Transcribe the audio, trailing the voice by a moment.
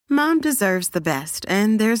Mom deserves the best,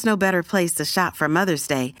 and there's no better place to shop for Mother's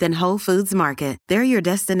Day than Whole Foods Market. They're your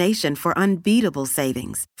destination for unbeatable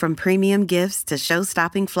savings, from premium gifts to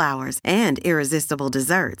show-stopping flowers and irresistible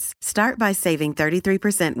desserts. Start by saving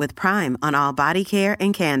 33% with Prime on all body care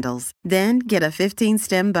and candles. Then get a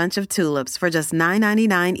 15-stem bunch of tulips for just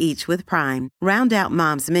 $9.99 each with Prime. Round out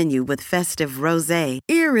Mom's menu with festive rosé,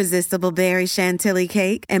 irresistible berry chantilly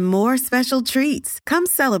cake, and more special treats. Come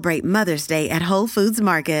celebrate Mother's Day at Whole Foods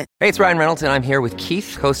Market. Hey, it's Ryan Reynolds, and I'm here with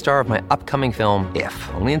Keith, co-star of my upcoming film, If,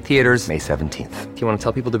 only in theaters May 17th. Do you want to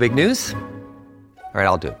tell people the big news? All right,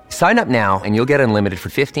 I'll do it. Sign up now and you'll get unlimited for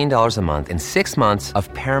 $15 a month and 6 months of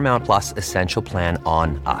Paramount Plus Essential Plan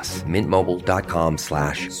on us.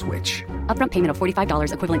 MintMobile.com/switch. Upfront payment of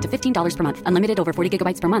 $45 equivalent to $15 per month. Unlimited over 40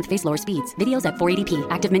 gigabytes per month. Face lower speeds. Videos at 480p.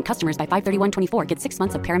 Active Mint customers by 531.24 get 6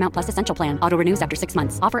 months of Paramount Plus Essential Plan. Auto renews after 6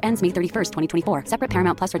 months. Offer ends May 31st, 2024. Separate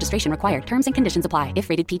Paramount Plus registration required. Terms and conditions apply if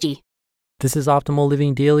rated PG. This is Optimal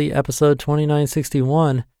Living Daily, episode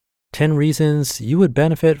 2961, 10 Reasons You Would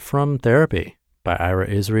Benefit from Therapy, by Ira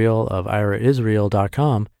Israel of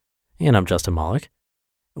iraisrael.com, and I'm Justin Malik.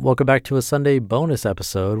 Welcome back to a Sunday bonus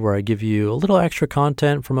episode where I give you a little extra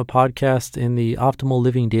content from a podcast in the Optimal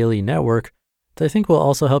Living Daily network that I think will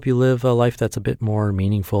also help you live a life that's a bit more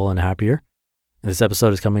meaningful and happier. This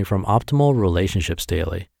episode is coming from Optimal Relationships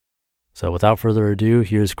Daily. So without further ado,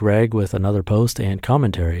 here's Greg with another post and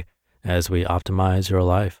commentary as we optimize your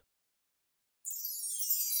life.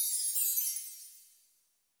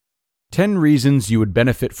 10 Reasons You Would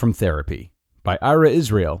Benefit from Therapy, by Ira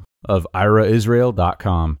Israel of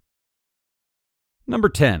iraisrael.com. Number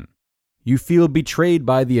 10. You feel betrayed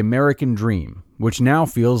by the American dream, which now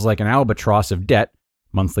feels like an albatross of debt,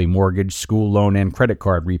 monthly mortgage, school loan, and credit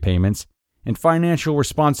card repayments, and financial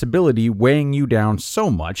responsibility weighing you down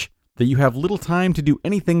so much that you have little time to do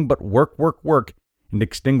anything but work, and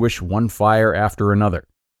extinguish one fire after another.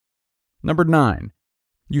 Number 9.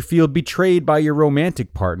 You feel betrayed by your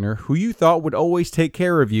romantic partner who you thought would always take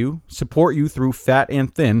care of you, support you through fat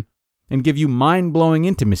and thin, and give you mind-blowing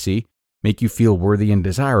intimacy, make you feel worthy and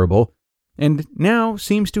desirable, and now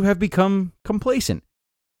seems to have become complacent,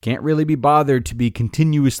 can't really be bothered to be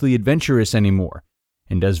continuously adventurous anymore,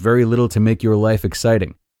 and does very little to make your life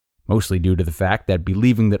exciting, mostly due to the fact that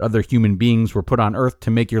believing that other human beings were put on Earth to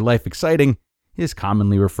make your life exciting is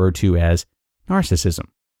commonly referred to as narcissism.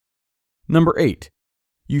 Number 8.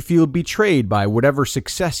 You feel betrayed by whatever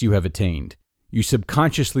success you have attained. You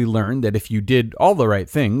subconsciously learn that if you did all the right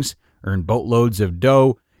things, earn boatloads of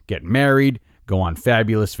dough, get married, go on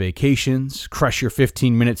fabulous vacations, crush your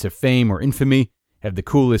 15 minutes of fame or infamy, have the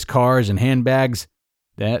coolest cars and handbags,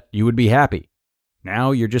 that you would be happy.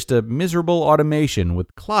 Now you're just a miserable automation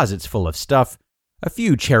with closets full of stuff, a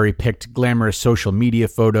few cherry-picked glamorous social media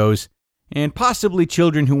photos, and possibly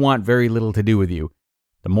children who want very little to do with you.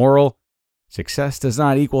 The moral? Success does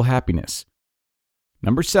not equal happiness.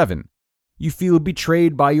 Number 7. You feel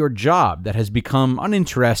betrayed by your job that has become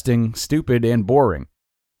uninteresting, stupid, and boring.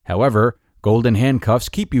 However, golden handcuffs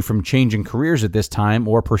keep you from changing careers at this time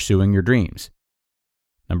or pursuing your dreams.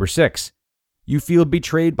 Number 6. You feel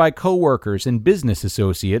betrayed by coworkers and business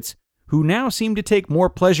associates who now seem to take more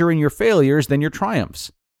pleasure in your failures than your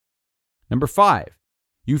triumphs. Number 5.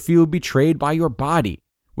 You feel betrayed by your body,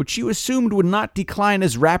 which you assumed would not decline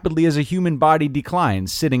as rapidly as a human body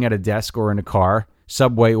declines sitting at a desk or in a car,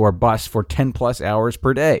 subway, or bus for 10 plus hours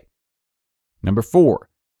per day. Number 4.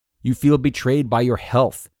 You feel betrayed by your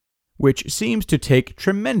health, which seems to take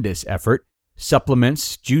tremendous effort,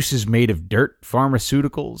 supplements, juices made of dirt,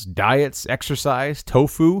 pharmaceuticals, diets, exercise,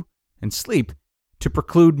 tofu, and sleep to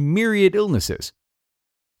preclude myriad illnesses.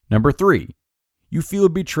 Number 3. You feel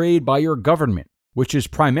betrayed by your government, which is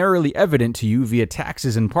primarily evident to you via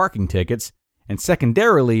taxes and parking tickets, and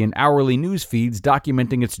secondarily in hourly news feeds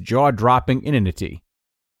documenting its jaw-dropping inanity.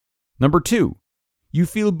 Number 2. You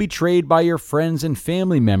feel betrayed by your friends and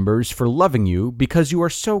family members for loving you because you are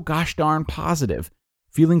so gosh darn positive,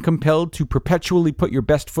 feeling compelled to perpetually put your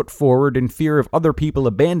best foot forward in fear of other people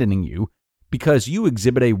abandoning you because you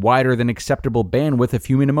exhibit a wider than acceptable bandwidth of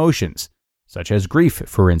human emotions, such as grief,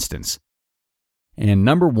 for instance. And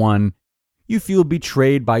number 1, you feel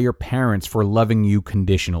betrayed by your parents for loving you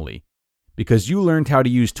conditionally, because you learned how to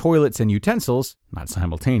use toilets and utensils, not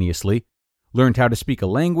simultaneously, learned how to speak a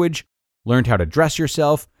language, learned how to dress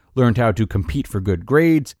yourself, learned how to compete for good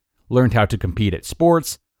grades, learned how to compete at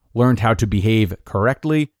sports, learned how to behave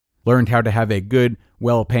correctly, learned how to have a good,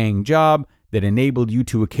 well-paying job that enabled you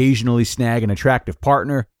to occasionally snag an attractive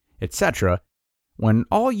partner, etc., when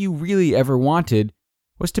all you really ever wanted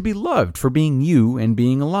was to be loved for being you and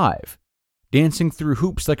being alive. Dancing through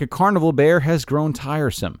hoops like a carnival bear has grown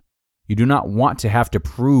tiresome, You do not want to have to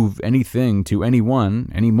prove anything to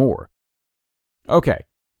anyone anymore. Okay,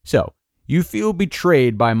 so you feel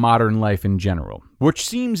betrayed by modern life in general, which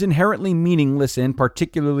seems inherently meaningless and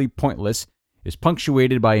particularly pointless, is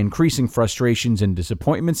punctuated by increasing frustrations and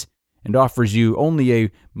disappointments, and offers you only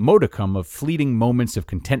a modicum of fleeting moments of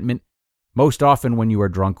contentment, most often when you are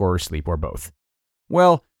drunk or asleep or both.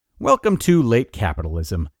 Well, welcome to late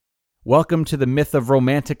capitalism. Welcome to the myth of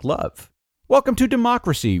romantic love. Welcome to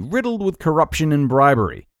democracy riddled with corruption and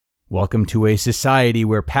bribery. Welcome to a society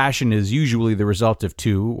where passion is usually the result of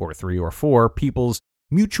 2 or 3 or 4 people's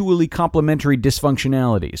mutually complementary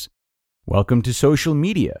dysfunctionalities. Welcome to social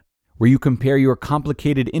media, where you compare your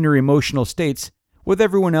complicated inner emotional states with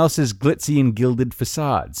everyone else's glitzy and gilded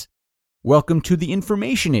facades. Welcome to the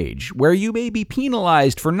information age, where you may be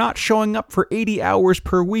penalized for not showing up for 80 hours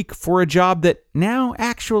per week for a job that now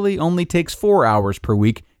actually only takes 4 hours per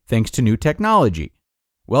week thanks to new technology.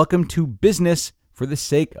 Welcome to business for the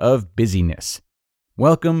sake of busyness.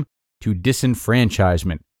 Welcome to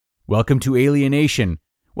disenfranchisement. Welcome to alienation.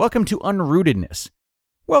 Welcome to unrootedness.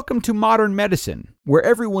 Welcome to modern medicine, where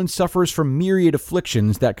everyone suffers from myriad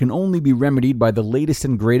afflictions that can only be remedied by the latest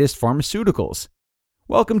and greatest pharmaceuticals.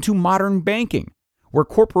 Welcome to modern banking, where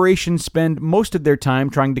corporations spend most of their time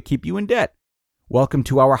trying to keep you in debt. Welcome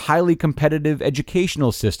to our highly competitive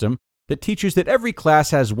educational system that teaches that every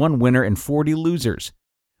class has 1 winner and 40 losers.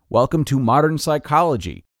 Welcome to modern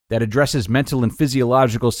psychology that addresses mental and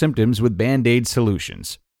physiological symptoms with Band-Aid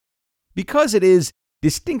solutions. Because it is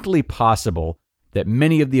distinctly possible that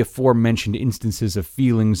many of the aforementioned instances of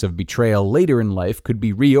feelings of betrayal later in life could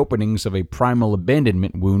be reopenings of a primal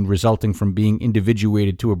abandonment wound resulting from being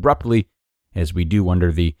individuated too abruptly, as we do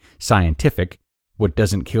under the scientific, what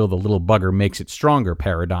doesn't kill the little bugger makes it stronger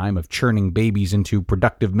paradigm of churning babies into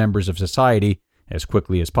productive members of society as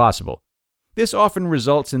quickly as possible. This often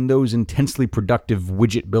results in those intensely productive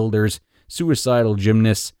widget builders, suicidal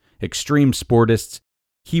gymnasts, extreme sportists,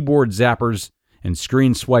 keyboard zappers, and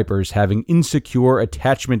screen swipers having insecure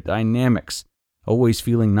attachment dynamics, always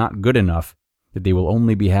feeling not good enough, that they will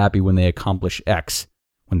only be happy when they accomplish X,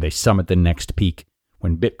 when they summit the next peak,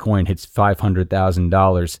 when Bitcoin hits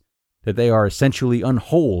 $500,000, that they are essentially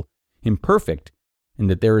unwhole, imperfect, and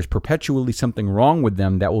that there is perpetually something wrong with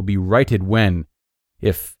them that will be righted when,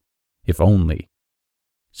 if only.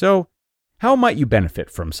 So, how might you benefit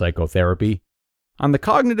from psychotherapy? On the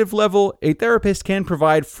cognitive level, a therapist can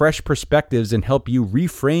provide fresh perspectives and help you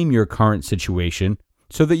reframe your current situation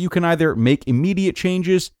so that you can either make immediate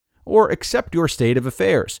changes or accept your state of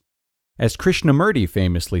affairs. As Krishnamurti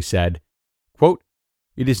famously said, quote,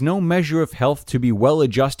 "It is no measure of health to be well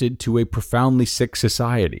adjusted to a profoundly sick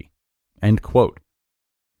society." End quote.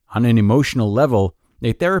 On an emotional level,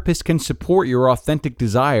 a therapist can support your authentic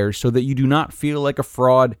desires so that you do not feel like a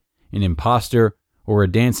fraud, an imposter, or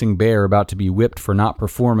a dancing bear about to be whipped for not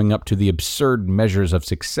performing up to the absurd measures of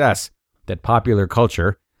success that popular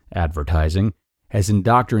culture, advertising, has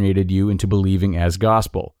indoctrinated you into believing as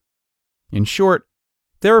gospel. In short,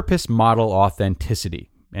 therapists model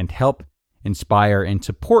authenticity and help, inspire, and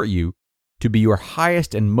support you to be your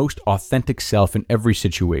highest and most authentic self in every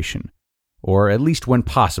situation, or at least when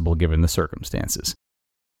possible given the circumstances.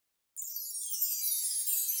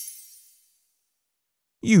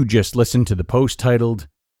 You just listened to the post titled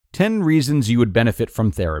 10 Reasons You Would Benefit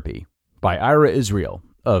from Therapy by Ira Israel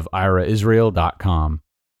of IraIsrael.com.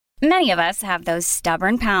 Many of us have those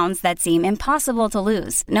stubborn pounds that seem impossible to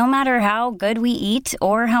lose, no matter how good we eat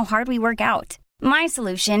or how hard we work out. My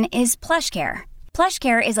solution is PlushCare.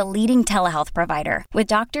 PlushCare is a leading telehealth provider with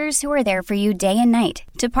doctors who are there for you day and night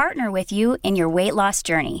to partner with you in your weight loss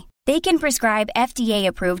journey. They can prescribe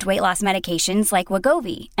FDA-approved weight loss medications like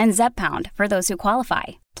Wegovy and Zepbound for those who qualify.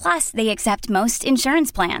 Plus, they accept most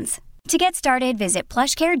insurance plans. To get started, visit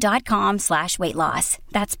plushcare.com/weightloss.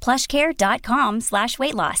 That's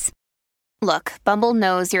plushcare.com/weightloss. Look, Bumble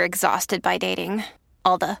knows you're exhausted by dating.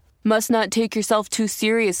 All the, must not take yourself too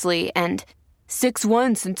seriously, and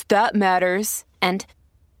 6'1" since that matters. And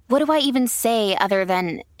what do I even say other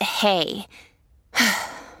than, hey?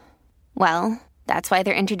 Well, that's why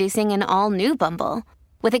they're introducing an all-new Bumble,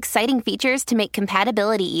 with exciting features to make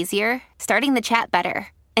compatibility easier, starting the chat better,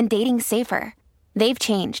 and dating safer. They've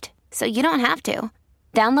changed, so you don't have to.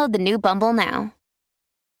 Download the new Bumble now.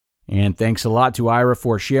 And thanks a lot to Ira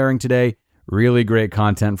for sharing today. Really great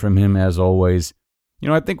content from him as always. You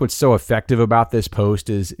know, I think what's so effective about this post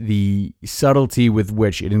is the subtlety with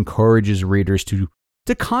which it encourages readers to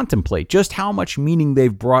contemplate just how much meaning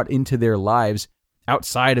they've brought into their lives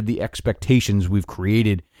outside of the expectations we've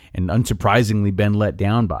created and unsurprisingly been let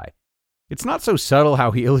down by. It's not so subtle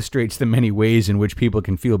how he illustrates the many ways in which people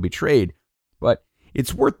can feel betrayed, but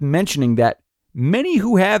it's worth mentioning that many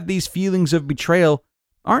who have these feelings of betrayal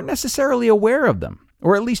aren't necessarily aware of them,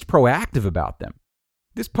 or at least proactive about them.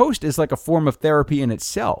 This post is like a form of therapy in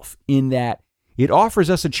itself, in that it offers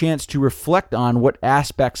us a chance to reflect on what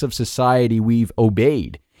aspects of society we've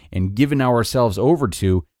obeyed and given ourselves over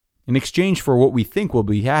to in exchange for what we think will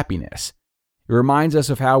be happiness. It reminds us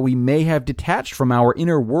of how we may have detached from our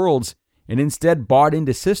inner worlds and instead bought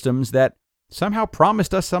into systems that somehow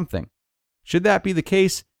promised us something. Should that be the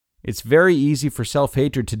case, it's very easy for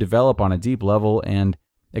self-hatred to develop on a deep level, and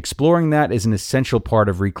exploring that is an essential part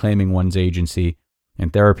of reclaiming one's agency,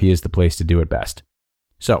 and therapy is the place to do it best.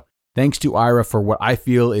 So, thanks to Ira for what I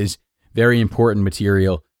feel is very important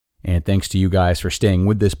material, and thanks to you guys for staying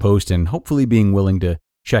with this post and hopefully being willing to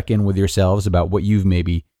check in with yourselves about what you've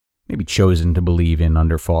maybe chosen to believe in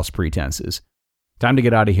under false pretenses. Time to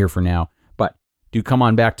get out of here for now, but do come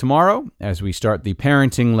on back tomorrow as we start the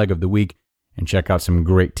parenting leg of the week and check out some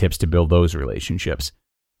great tips to build those relationships.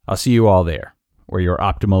 I'll see you all there, where your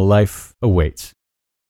optimal life awaits.